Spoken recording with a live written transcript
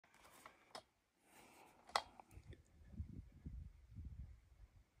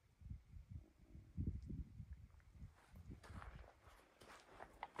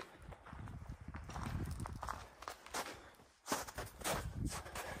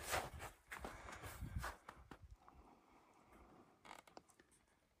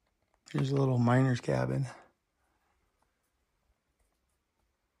Here's a little miner's cabin.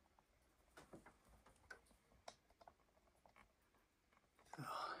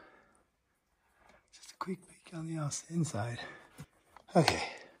 Just a quick peek on the inside. Okay,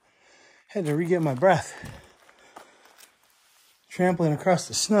 had to re-get my breath. Trampling across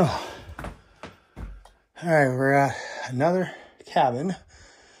the snow. All right, we're at another cabin.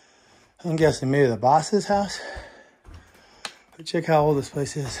 I'm guessing maybe the boss's house. But check how old this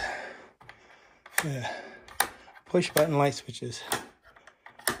place is. Yeah. Push button light switches.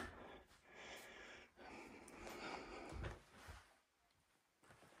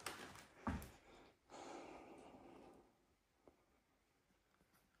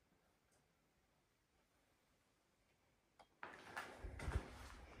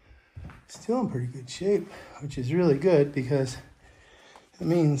 Still in pretty good shape, which is really good because it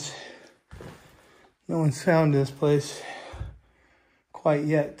means no one's found this place quite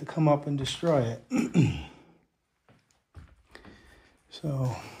yet to come up and destroy it.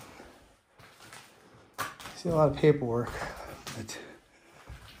 So, I see a lot of paperwork, but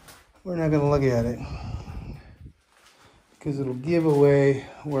we're not going to look at it because it'll give away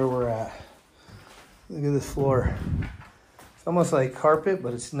where we're at. Look at this floor. It's almost like carpet,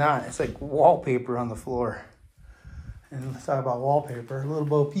 but it's not. It's like wallpaper on the floor. And let's talk about wallpaper. A little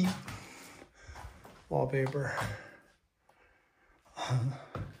Bo Peep wallpaper.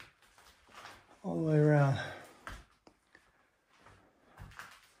 All the way around.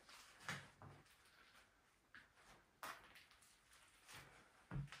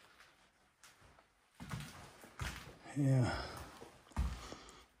 Yeah.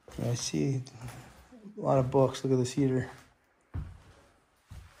 I see a lot of books. Look at this heater.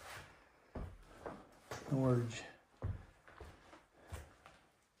 Storage.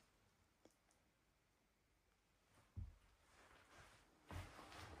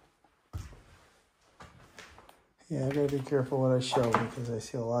 Yeah, I gotta be careful what I show because I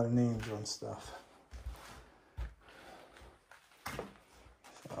see a lot of names on stuff.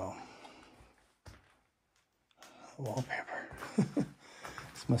 So, wallpaper.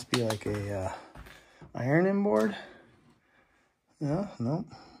 This must be like a ironing board. Yeah, nope.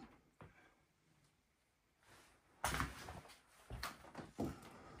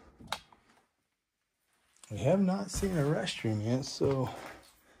 We have not seen a restroom yet, so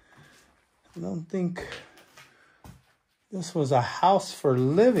I don't think this was a house for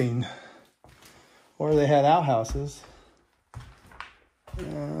living, or they had outhouses.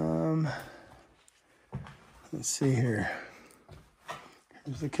 Let's see here.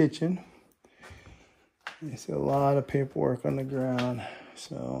 Here's the kitchen. You see a lot of paperwork on the ground,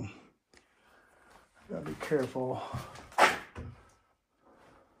 so I gotta be careful.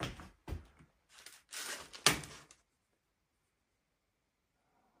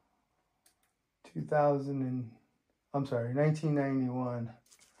 I'm sorry, 1991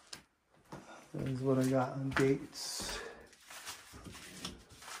 is what I got on dates.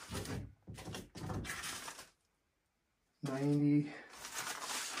 '90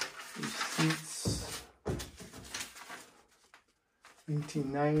 receipts.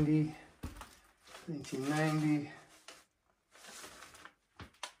 1990. 1990.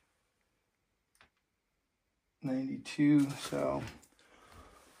 92. So.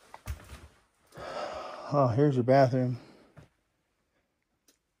 Oh, here's your bathroom.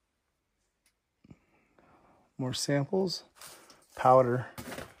 More samples. Powder.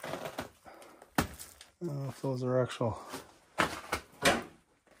 I don't know if those are actual.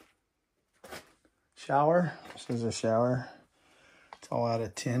 Shower. This is a shower. It's all out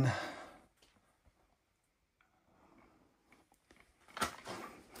of tin.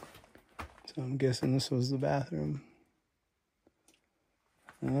 So I'm guessing this was the bathroom.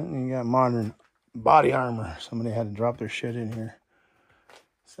 And you got modern body armor. Somebody had to drop their shit in here.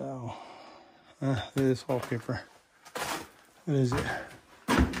 So, look at this wallpaper. What is it?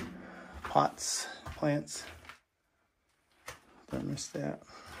 Pots, plants, thermostat.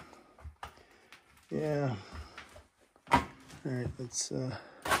 Yeah. All right, let's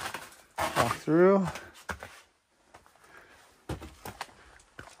walk through.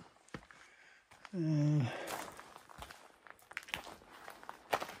 And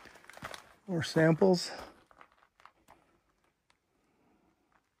more samples.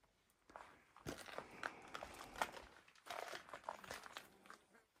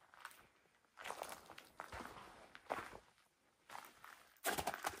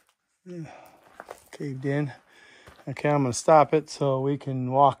 Caved in. Okay, I'm gonna stop it so we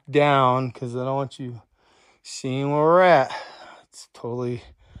can walk down because I don't want you seeing where we're at. It's totally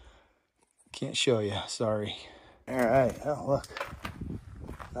can't show you. Sorry. All right. Oh, look.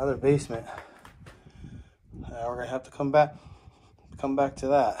 Another basement. We're gonna have to come back to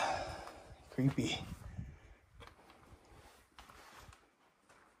that. Creepy.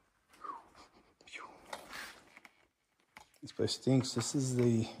 This place stinks. This is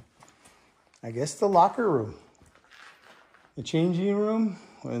the, I guess, the locker room. The changing room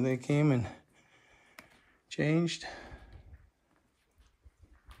where they came and changed.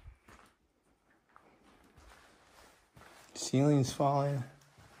 Ceiling's falling.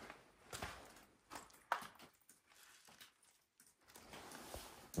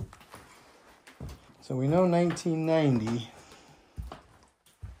 So we know 1990.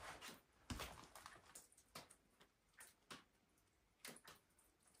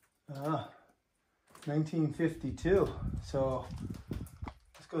 1952. So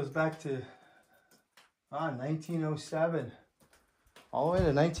this goes back to 1907. All the way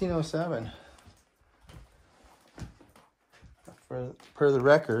to 1907. Per the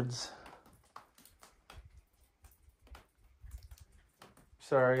records.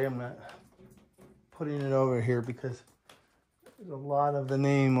 Sorry, I'm not putting it over here because there's a lot of the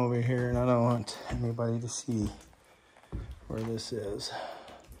name over here and I don't want anybody to see where this is,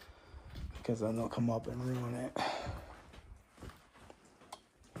 because then they'll come up and ruin it.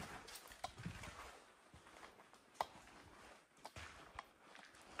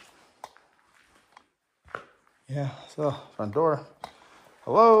 Yeah, so front door.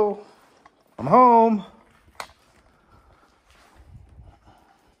 Hello, I'm home.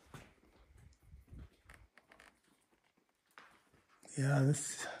 Yeah,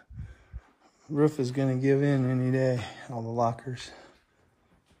 this roof is gonna give in any day, all the lockers.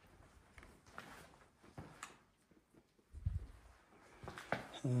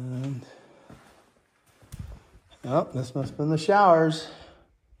 And, oh, this must have been the showers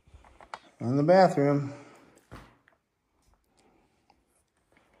and the bathroom.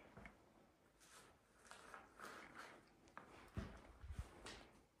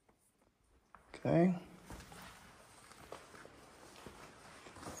 Okay.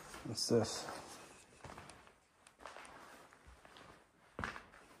 What's this?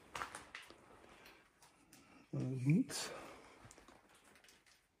 Oops.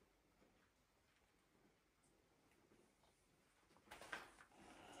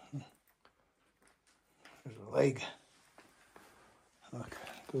 There's a leg. Look,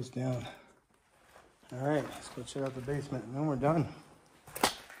 it goes down. All right, let's go check out the basement and then we're done.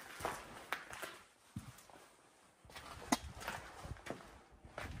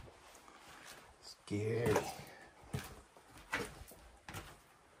 Scary.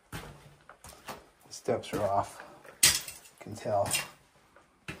 The steps are off. You can tell.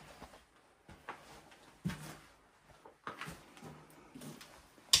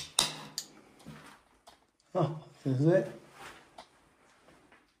 Oh, this is it.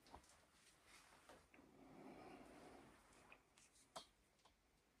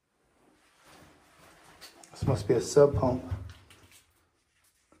 This must be a sub pump.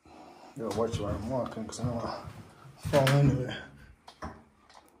 Gotta watch where I'm walking because I don't want to fall into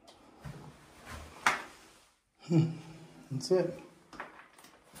it. That's it.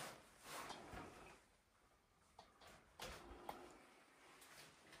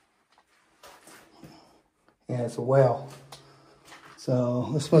 Yeah, it's a well. So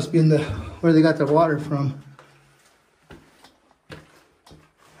this must be in the where they got the water from.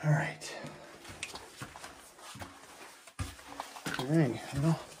 All right. All right.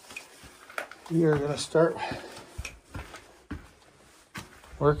 Well, we are gonna start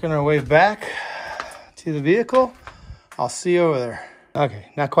working our way back to the vehicle. I'll see you over there.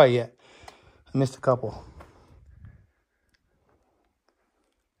 Okay, not quite yet. I missed a couple.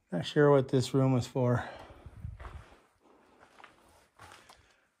 Not sure what this room was for.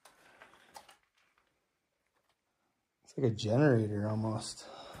 It's like a generator almost.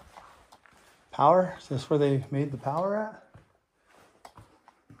 Power? Is this where they made the power at?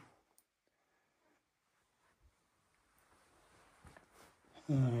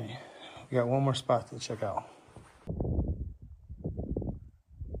 All right, we got one more spot to check out.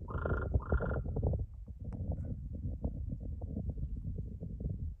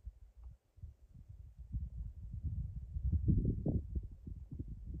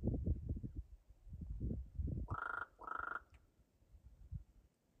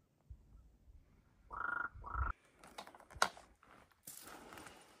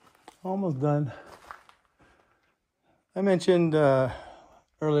 Almost done. I mentioned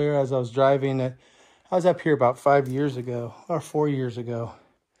earlier as I was driving that I was up here about 5 years ago, or 4 years ago.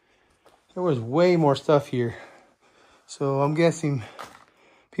 There was way more stuff here. So I'm guessing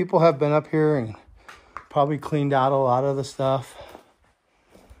people have been up here and probably cleaned out a lot of the stuff.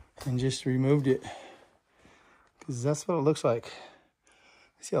 and just removed it, because that's what it looks like.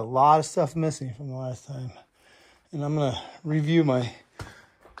 I see a lot of stuff missing from the last time. And I'm gonna review my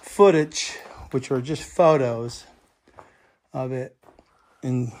footage, which were just photos of it,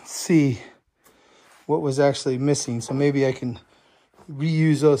 and see what was actually missing. So maybe I can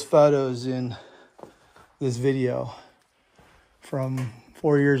reuse those photos in this video from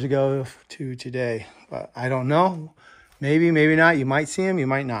 4 years ago to today. But I don't know. Maybe, maybe not. You might see them, you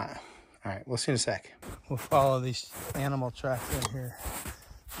might not. All right, we'll see in a sec. We'll follow these animal tracks in here.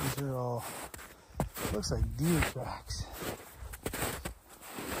 These are all, looks like deer tracks.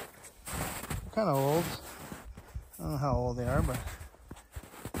 They're kind of old. I don't know how old they are, but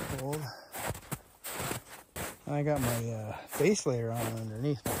old. And I got my base layer on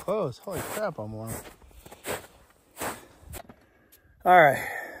underneath my clothes. Holy crap, I'm warm. All right,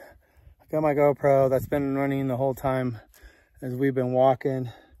 I got my GoPro. That's been running the whole time as we've been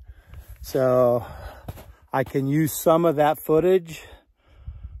walking. So I can use some of that footage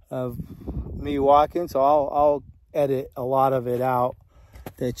of me walking. So I'll edit a lot of it out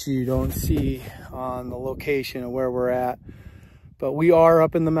that you don't see on the location of where we're at. But we are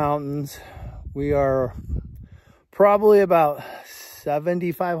up in the mountains. We are probably about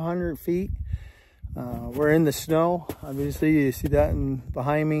 7,500 feet. We're in the snow. Obviously, you see that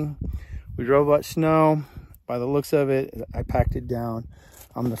behind me. We drove up snow. By the looks of it, I packed it down.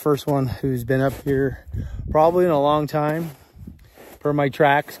 I'm the first one who's been up here probably in a long time per my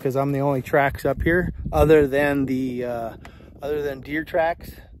tracks, because I'm the only tracks up here other than deer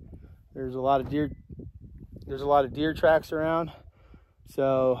tracks. There's a lot of deer tracks around.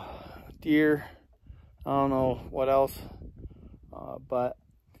 So deer, I don't know what else, but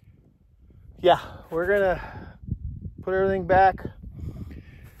yeah, we're gonna put everything back,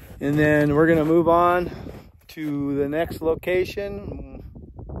 and then we're gonna move on to the next location.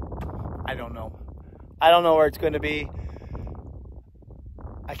 I don't know where it's gonna be.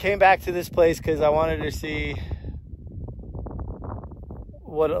 I came back to this place because I wanted to see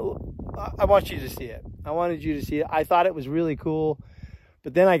I want you to see it. I wanted you to see it. I thought it was really cool,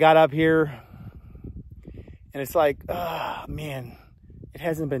 but then I got up here and it's like, oh man, it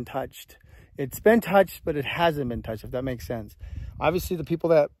hasn't been touched. It's been touched, but it hasn't been touched, if that makes sense. Obviously, the people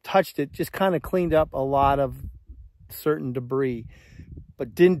that touched it just kind of cleaned up a lot of certain debris,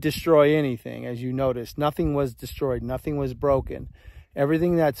 but didn't destroy anything. As you noticed, nothing was destroyed. Nothing was broken.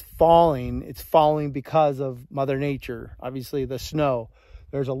 Everything that's falling, it's falling because of Mother Nature. Obviously, the snow.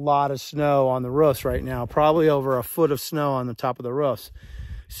 There's a lot of snow on the roofs right now, probably over a foot of snow on the top of the roofs.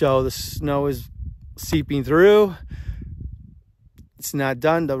 So the snow is seeping through. It's not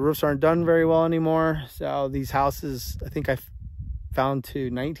done. The roofs aren't done very well anymore. So these houses, I think I found to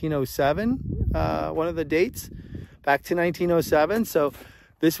 1907, one of the dates, back to 1907. So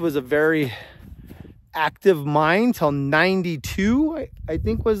this was a very active mine till 92, I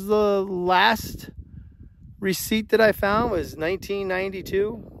think was the last receipt that I found, was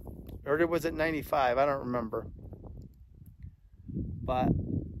 1992, or was it 95? I don't remember. But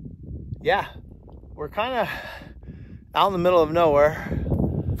yeah, we're kind of out in the middle of nowhere.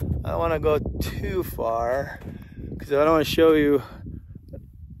 I don't want to go too far because I don't want to show you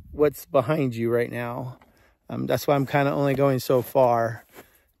what's behind you right now. That's why I'm kind of only going so far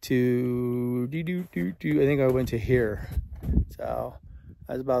to I think I went to here. So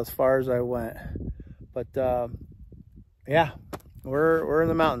that's about as far as I went. But yeah, we're in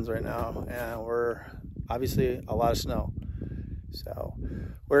the mountains right now, and we're obviously a lot of snow. So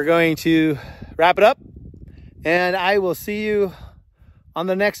we're going to wrap it up, and I will see you on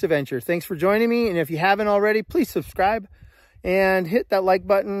the next adventure. Thanks for joining me, and if you haven't already, please subscribe and hit that like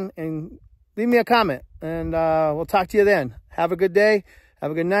button and leave me a comment, and we'll talk to you then. Have a good day,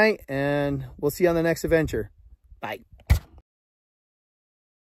 have a good night, and we'll see you on the next adventure. Bye.